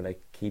that I'm going to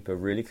keep a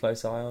really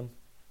close eye on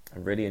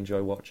and really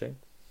enjoy watching,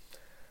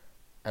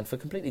 and for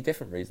completely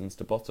different reasons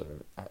to Bota,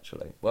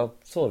 actually. Well,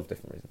 sort of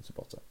different reasons to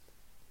Bota,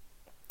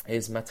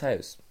 is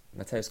Mateus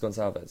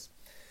Gonçalves,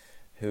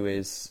 who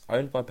is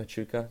owned by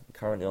Pachuca,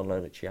 currently on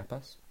loan at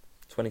Chiapas,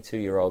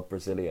 22-year-old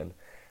Brazilian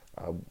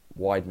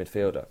wide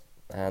midfielder.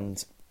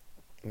 And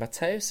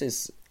Mateus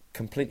is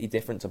completely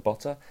different to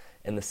Bota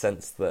in the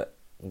sense that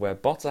where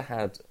Bota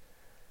had...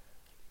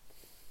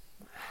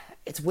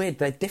 It's weird,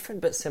 they're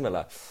different but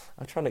similar.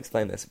 I'm trying to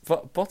explain this.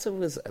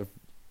 Bota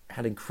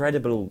had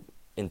incredible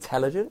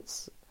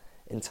intelligence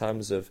in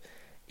terms of,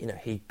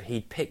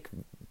 he'd pick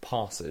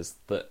passes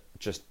that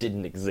just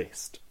didn't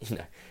exist.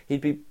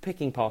 He'd be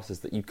picking passes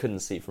that you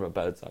couldn't see from a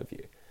bird's eye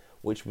view,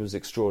 which was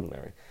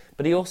extraordinary.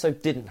 But he also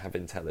didn't have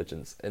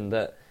intelligence in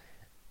that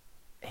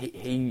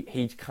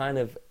he'd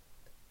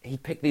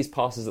pick these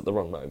passes at the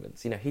wrong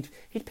moments.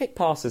 He'd pick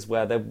passes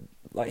where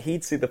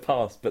he'd see the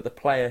pass, but the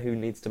player who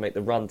needs to make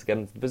the run to get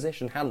into the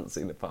position hadn't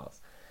seen the pass.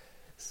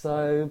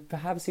 So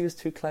perhaps he was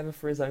too clever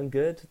for his own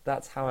good.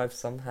 That's how I've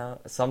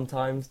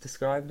sometimes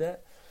described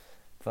it.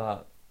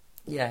 But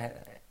yeah,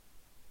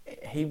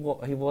 he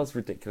was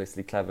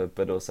ridiculously clever,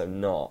 but also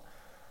not.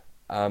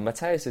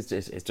 Mateus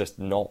is just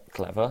not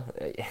clever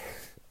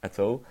at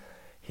all.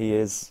 He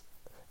is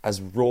as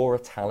raw a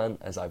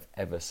talent as I've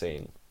ever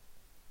seen.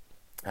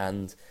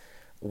 And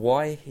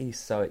why he's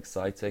so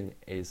exciting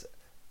is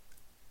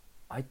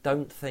I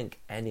don't think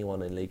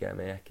anyone in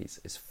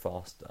LigaMX is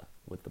faster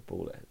with the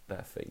ball at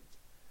their feet.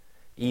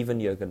 Even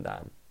Jürgen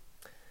Damm,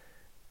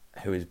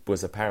 who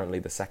was apparently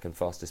the second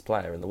fastest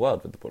player in the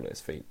world with the ball at his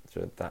feet,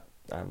 through that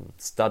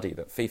study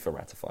that FIFA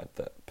ratified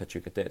that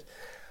Pachuca did.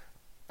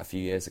 a few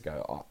years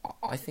ago,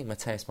 I think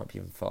Mateus might be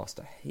even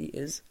faster. He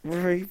is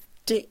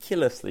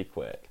ridiculously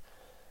quick.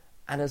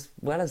 And as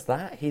well as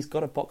that, he's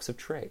got a box of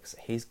tricks.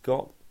 He's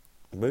got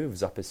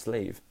moves up his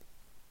sleeve.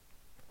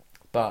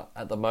 But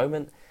at the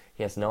moment,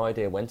 he has no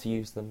idea when to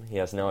use them. He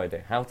has no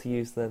idea how to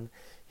use them.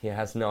 He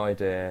has no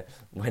idea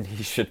when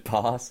he should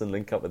pass and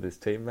link up with his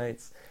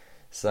teammates.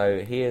 So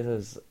he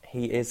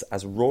is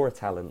as raw a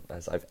talent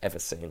as I've ever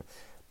seen.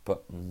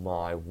 But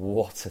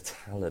what a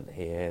talent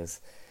he is.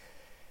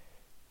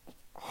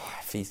 Oh,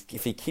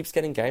 if he keeps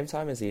getting game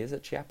time as he is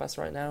at Chiapas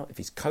right now, if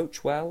he's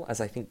coached well,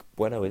 as I think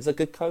Bueno is a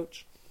good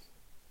coach,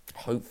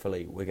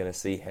 hopefully we're going to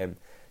see him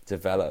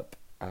develop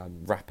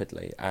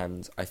rapidly.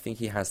 And I think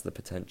he has the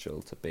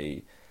potential to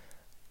be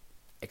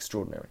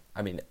extraordinary.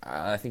 I mean,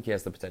 I think he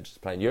has the potential to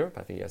play in Europe.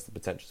 I think he has the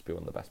potential to be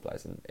one of the best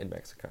players in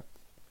Mexico.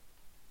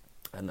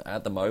 And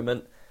at the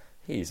moment,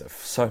 he's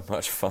so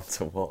much fun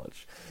to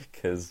watch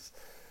because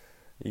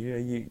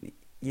you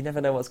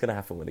never know what's going to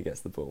happen when he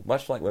gets the ball.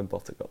 Much like when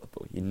Botta got the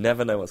ball, you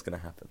never know what's going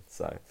to happen.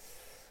 So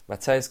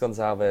Mateus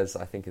Gonçalves,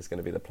 I think, is going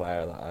to be the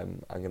player that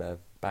I'm going to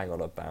bang on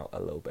about a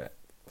little bit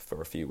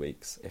for a few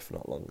weeks, if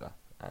not longer.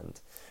 And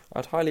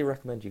I'd highly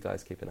recommend you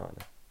guys keep an eye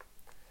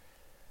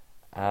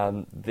on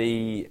him.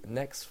 The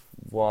next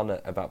one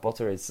about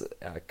Botta is,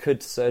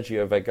 could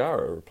Sergio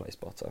Vergara replace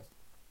Botta?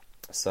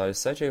 So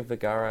Sergio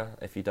Vergara,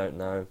 if you don't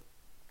know,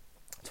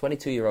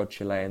 22-year-old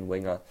Chilean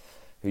winger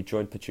who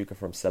joined Pachuca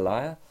from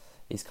Celaya.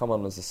 He's come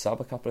on as a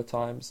sub a couple of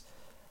times.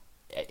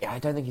 I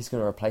don't think he's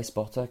going to replace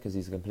Botta because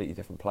he's a completely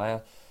different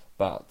player,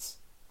 but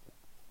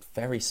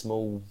very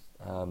small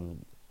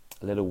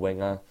little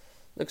winger.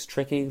 Looks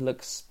tricky,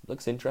 looks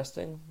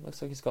interesting.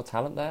 Looks like he's got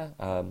talent there.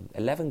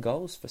 11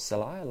 goals for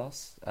Celaya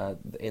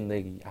in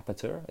the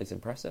Apertura is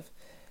impressive.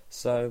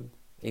 So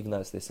even though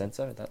it's the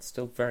Ascenso, that's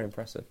still very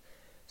impressive.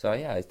 So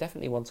yeah, he's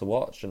definitely one to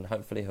watch, and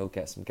hopefully he'll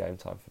get some game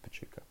time for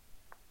Pachuca.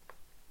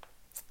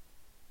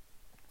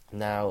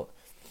 Now,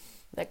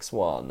 next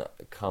one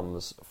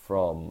comes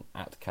from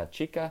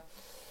 @Cadchica,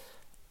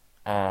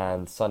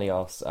 and Sonny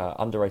asks,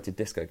 underrated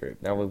disco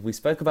group. Now, we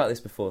spoke about this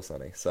before,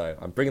 Sonny, so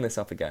I'm bringing this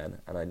up again,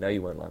 and I know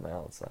you won't like my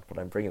answer, but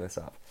I'm bringing this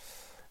up.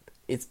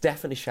 It's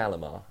definitely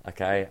Shalimar,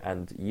 okay,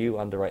 and you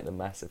underrate them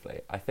massively.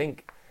 I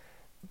think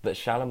that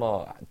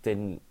Shalimar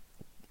didn't...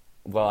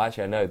 Well,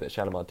 actually, I know that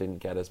Shalimar didn't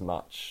get as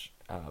much...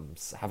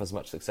 have as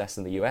much success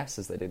in the US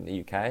as they did in the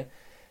UK.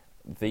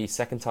 The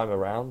second time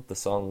around, the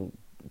song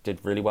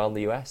did really well in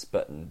the US,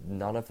 but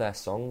none of their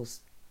songs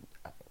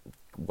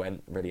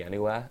went really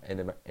anywhere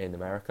in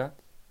America.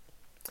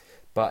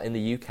 But in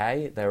the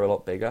UK, they're a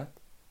lot bigger.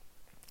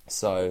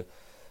 So,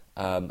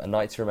 A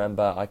Night to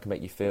Remember, I Can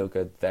Make You Feel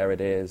Good, There It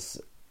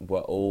Is,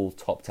 were all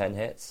top 10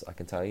 hits, I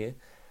can tell you.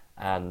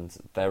 And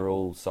they're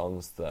all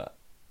songs that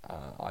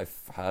I've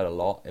heard a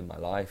lot in my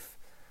life.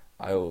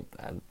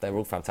 And they're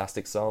all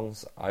fantastic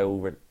songs. I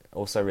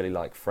also really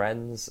like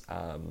Friends,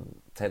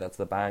 Take That to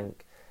the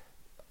Bank,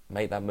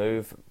 Make That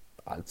Move,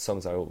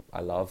 songs I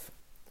love.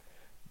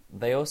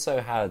 They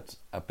also had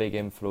a big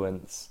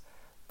influence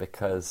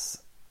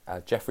because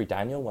Jeffrey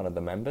Daniel, one of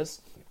the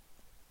members,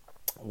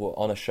 were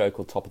on a show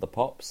called Top of the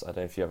Pops. I don't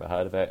know if you ever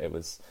heard of it. It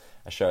was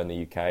a show in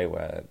the UK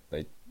where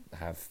they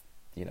have,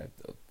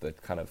 the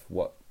kind of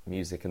what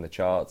music in the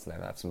charts, and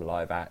they have some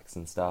live acts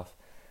and stuff.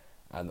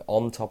 And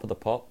on Top of the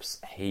Pops,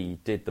 he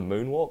did the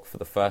moonwalk for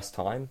the first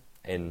time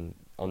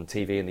on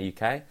TV in the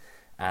UK.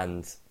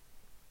 And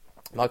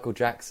Michael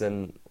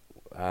Jackson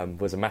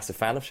was a massive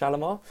fan of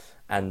Shalimar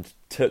and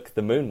took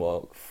the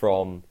moonwalk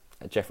from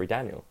Jeffrey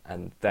Daniel,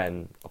 and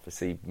then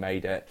obviously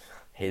made it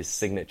his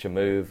signature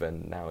move,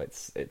 and now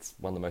it's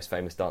one of the most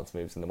famous dance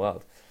moves in the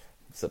world.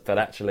 But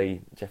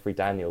actually, Jeffrey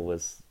Daniel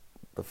was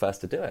the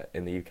first to do it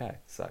in the UK.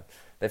 So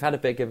they've had a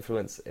big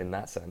influence in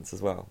that sense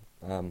as well.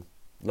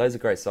 Loads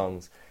of great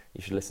songs.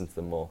 You should listen to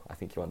them more. I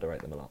think you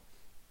underrate them a lot.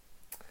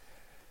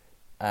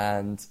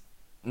 And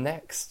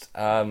next,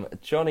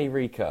 Johnny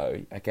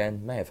Rico,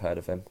 again, may have heard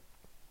of him,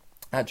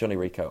 @Johnny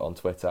Rico on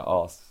Twitter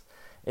asks,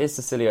 is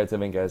Cecilio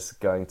Dominguez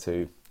going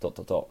to ...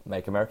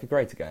 make America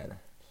great again?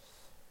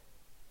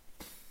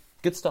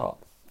 Good start.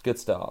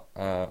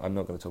 I'm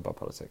not going to talk about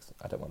politics.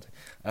 I don't want to.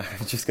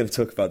 I'm just going to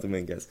talk about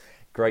Dominguez.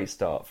 Great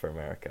start for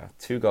America.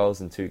 2 goals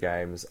in 2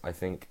 games, I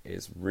think,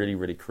 is really,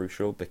 really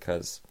crucial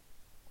because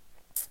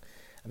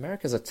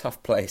America's a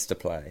tough place to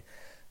play.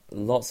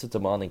 Lots of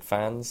demanding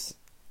fans.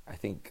 I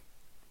think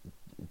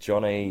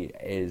Johnny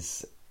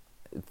is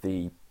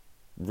the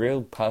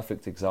real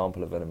perfect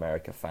example of an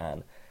America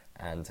fan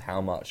and how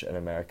much an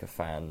America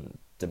fan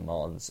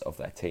demands of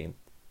their team.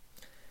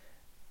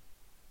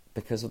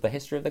 Because of the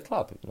history of the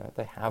club.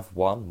 They have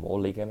won more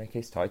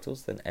LigaMX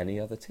titles than any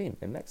other team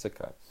in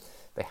Mexico.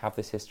 They have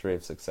this history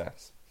of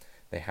success.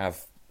 They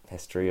have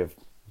history of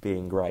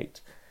being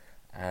great.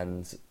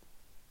 And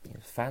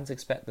fans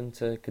expect them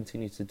to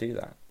continue to do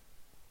that.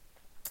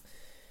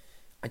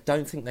 I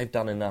don't think they've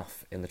done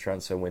enough in the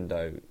transfer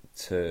window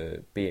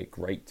to be a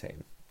great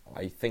team.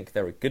 I think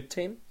they're a good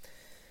team.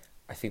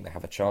 I think they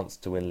have a chance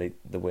to win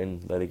the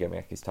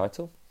LigaMX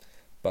title.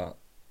 But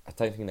I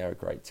don't think they're a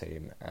great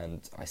team,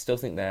 and I still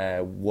think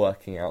they're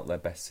working out their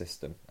best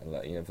system. And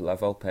La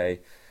Volpe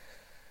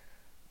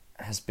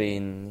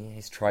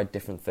he's tried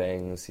different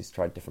things, he's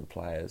tried different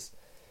players,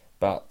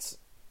 but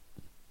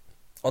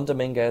on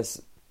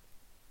Dominguez,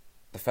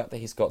 the fact that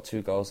he's got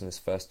 2 goals in his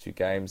first 2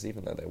 games,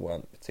 even though they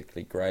weren't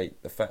particularly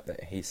great, the fact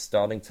that he's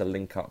starting to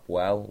link up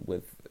well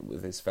with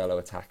his fellow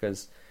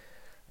attackers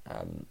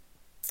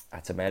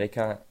at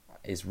America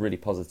is really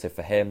positive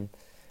for him.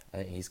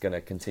 He's going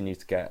to continue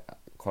to get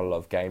quite a lot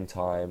of game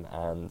time,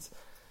 and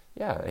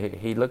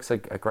he looks a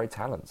great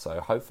talent. So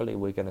hopefully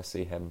we're going to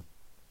see him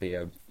be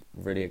a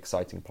really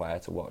exciting player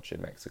to watch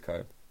in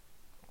Mexico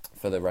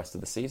for the rest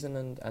of the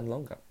season and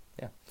longer.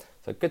 Yeah,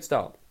 so good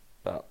start,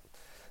 but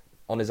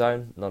on his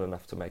own, not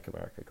enough to make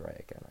America great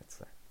again, I'd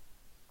say.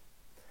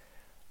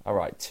 All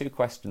right, 2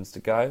 questions to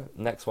go.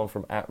 Next one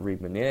from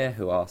 @ReedManier,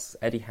 who asks,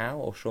 Eddie Howe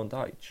or Sean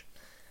Dyche?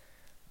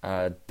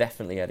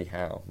 Definitely Eddie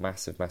Howe.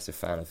 Massive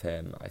fan of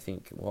him. I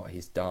think what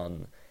he's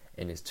done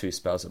in his 2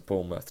 spells at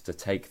Bournemouth to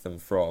take them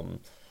from...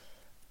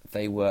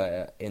 They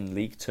were in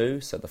League 2,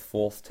 so the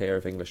 4th tier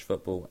of English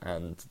football,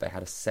 and they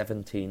had a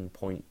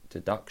 17-point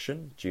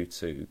deduction due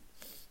to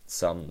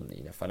some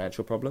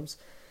financial problems.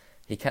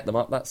 He kept them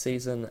up that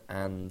season,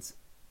 and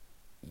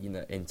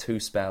in 2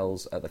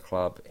 spells at the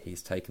club,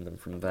 he's taken them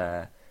from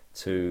there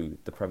to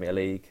the Premier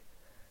League,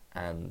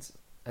 and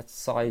a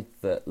side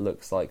that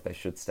looks like they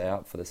should stay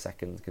up for the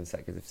 2nd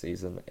consecutive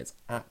season. It's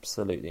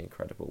absolutely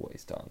incredible what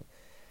he's done.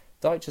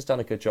 Dyche has done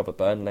a good job at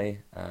Burnley,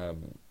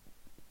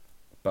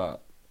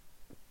 but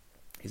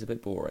he's a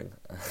bit boring.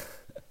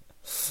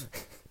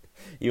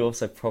 He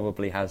also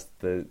probably has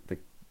the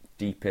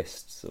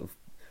deepest, sort of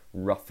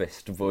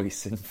roughest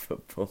voice in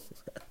football.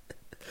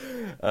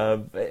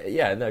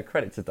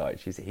 Credit to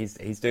Dyche.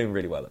 He's doing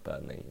really well at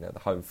Burnley. The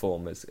home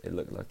form it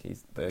looked like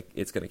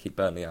it's going to keep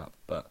Burnley up,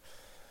 but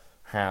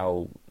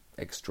how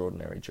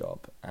extraordinary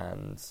job.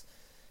 And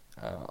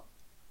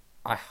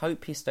I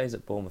hope he stays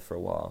at Bournemouth for a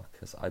while,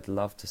 because I'd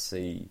love to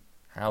see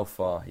how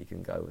far he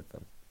can go with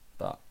them.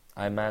 But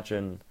I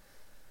imagine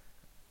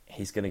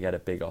he's going to get a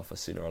big offer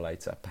sooner or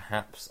later,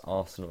 perhaps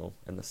Arsenal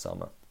in the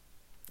summer,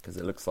 because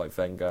it looks like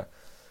Wenger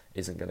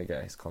isn't going to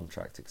get his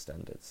contract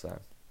extended. So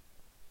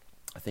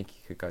I think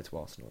he could go to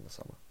Arsenal in the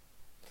summer.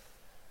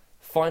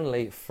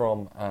 Finally,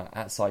 from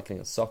 @Cycling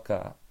and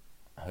Soccer,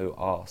 who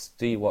asked,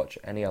 do you closely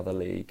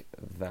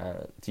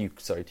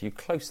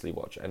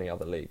watch any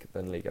other league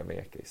than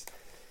LigaMX?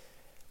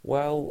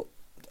 Well,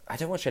 I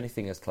don't watch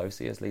anything as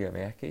closely as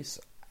LigaMX.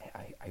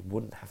 I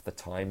wouldn't have the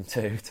time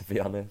to be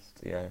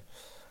honest.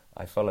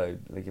 I follow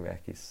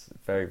LigaMX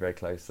very, very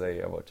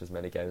closely. I watch as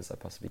many games as I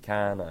possibly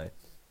can. I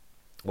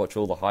watch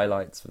all the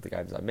highlights of the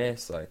games I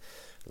miss. I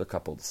look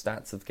up all the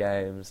stats of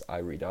games. I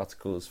read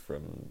articles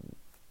from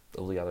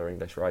all the other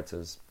English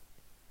writers.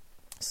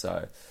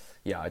 So,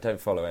 I don't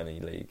follow any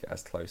league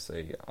as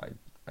closely.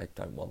 I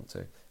don't want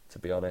to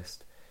be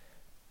honest.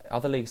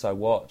 Other leagues I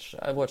watch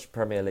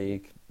Premier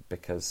League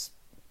because,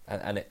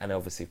 and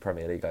obviously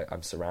Premier League,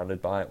 I'm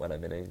surrounded by it when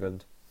I'm in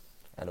England,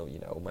 and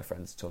all my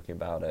friends are talking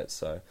about it.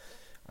 So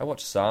I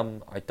watch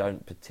some. I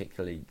don't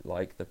particularly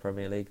like the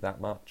Premier League that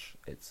much.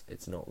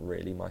 It's not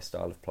really my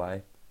style of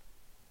play.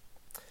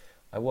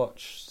 I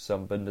watch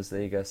some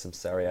Bundesliga, some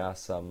Serie A,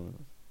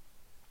 some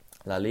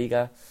La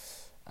Liga,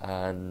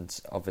 and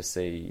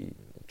obviously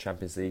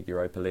Champions League,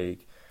 Europa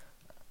League.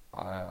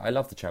 I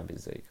love the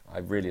Champions League. I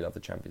really love the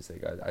Champions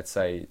League. I'd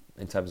say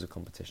in terms of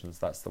competitions,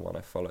 that's the one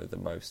I follow the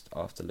most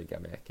after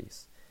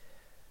LigaMX.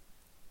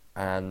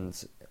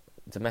 And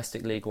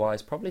domestic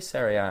league-wise, probably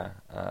Serie A.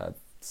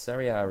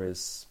 Serie A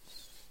is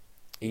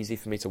easy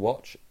for me to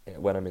watch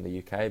when I'm in the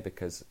UK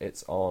because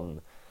it's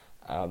on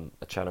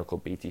a channel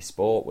called BT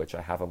Sport, which I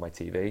have on my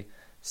TV.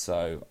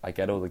 So I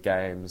get all the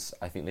games.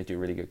 I think they do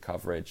really good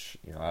coverage.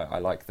 I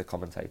like the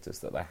commentators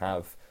that they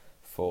have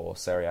for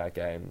Serie A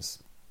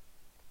games.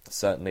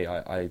 Certainly,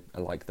 I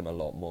like them a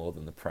lot more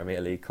than the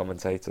Premier League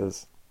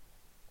commentators.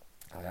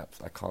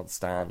 I can't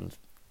stand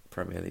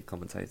Premier League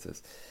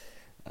commentators.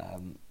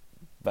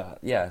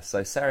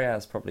 So Serie A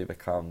has probably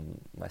become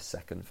my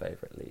 2nd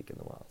favourite league in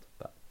the world.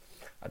 But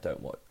I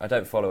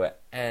don't follow it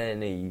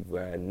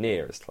anywhere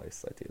near as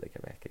close as I do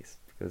LigaMX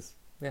because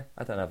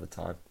I don't have the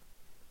time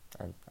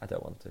and I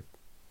don't want to.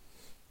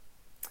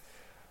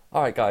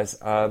 All right, guys,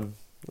 a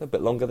little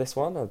bit longer this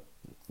one. I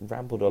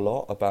rambled a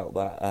lot about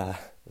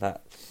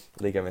that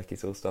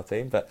LigaMX All-Star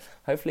team, but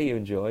hopefully you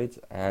enjoyed.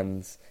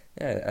 And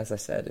as I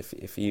said,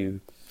 if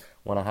you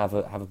want to have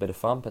a bit of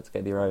fun, put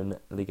together your own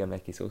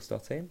LigaMX All-Star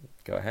team,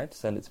 go ahead,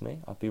 send it to me.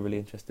 I'd be really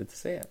interested to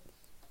see it.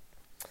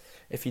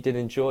 If you did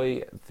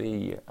enjoy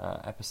the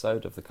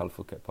episode of the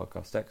Colourful Kit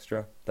Podcast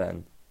Extra,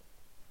 then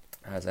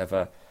as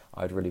ever,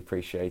 I'd really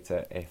appreciate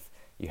it if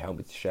you help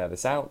me to share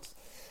this out.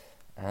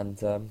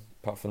 And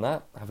apart from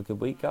that, have a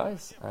good week,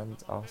 guys, and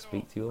I'll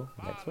speak to you all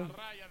next week.